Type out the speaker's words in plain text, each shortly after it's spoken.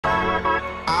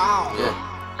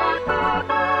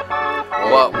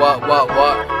What? What?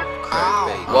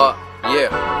 Yeah.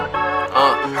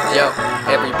 Yo,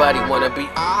 everybody wanna be.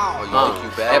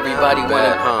 Everybody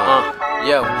wanna.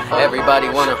 Yo, everybody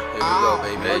wanna. Here we go,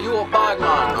 baby. Man, you a bad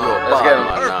man. Let's get him.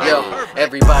 Yo,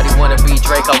 everybody wanna be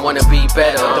Drake, I wanna be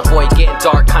better. The boy getting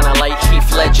dark, kinda like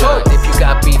Heath Ledger. If you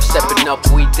got beef, stepping up,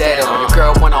 we dead em. Your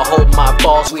girl wanna hold my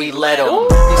balls, we let em.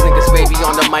 These niggas baby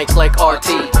on the mic like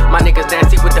RT. My niggas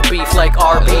nasty with the beef like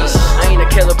Arby's. I ain't a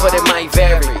killer, but it might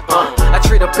vary. I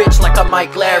treat a bitch like a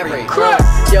Mike Larry. Krak.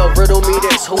 Yo, riddle me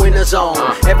this, who in the zone?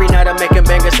 Every night I'm making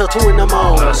bangers till 2 in the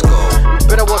morning. Let's go.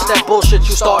 Better watch that bullshit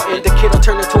you starting. The kid'll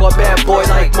turn into a bad boy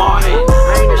like Martin.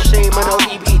 I ain't ashamed of no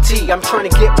EBT. I'm trying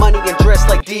to get money and dress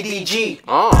like DDG.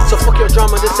 So fuck your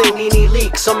drama, this ain't Nene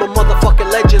Leaks. I'm a motherfucking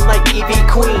legend like Evie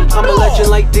Queen. I'm a legend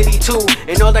like Diddy too.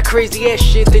 And all that crazy ass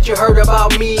shit that you heard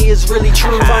about me is really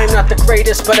true. I'm not the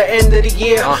greatest, but at the end of the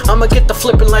year, I'ma get the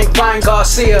flipping like Ryan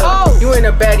Garcia. You ain't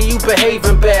a baddie, you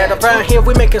behaving bad. Around here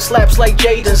we making slaps like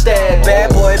Jaden's dad.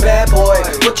 Bad boy,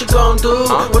 what you gon' do?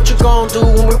 What you gon' do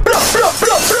when we blow, blow,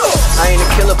 blow, blow? I ain't a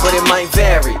killer, but it might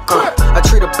vary. I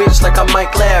treat a bitch like I'm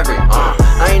Mike Larry.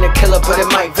 I ain't a killer, but it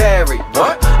might vary.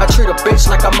 What? I treat a bitch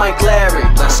like I'm Mike Larry.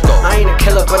 Let's go. I ain't a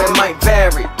killer, but it might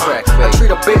vary. Krak, I treat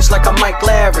a bitch like I'm Mike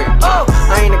Larry.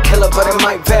 I ain't a killer, but it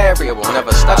might vary. It will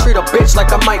never stop. I treat a bitch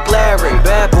like I'm Mike Larry.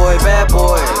 Bad boy,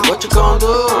 what you gon'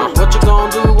 do? What you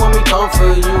gon' do when we come for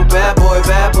you? Bad boy,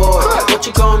 what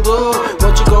you gon' do?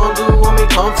 What you gon' do when we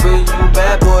come for you?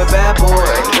 Bad boy,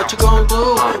 what you gon'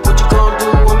 do? What you gon' do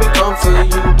when we come for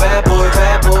you? Bad boy,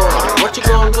 what you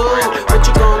gon' do? What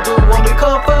you gon' do when we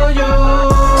come for you?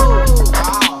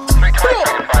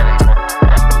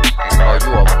 Oh,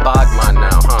 you a bad man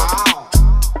now, huh?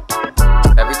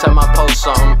 Every time I post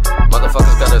something,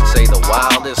 motherfuckers gotta say the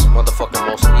wildest, motherfucking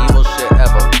most evil shit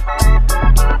ever.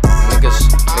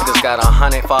 Niggas got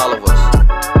 100 followers.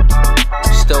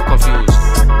 Still confused.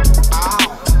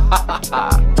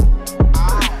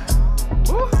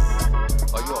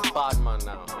 Oh, you a bad man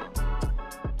now, huh?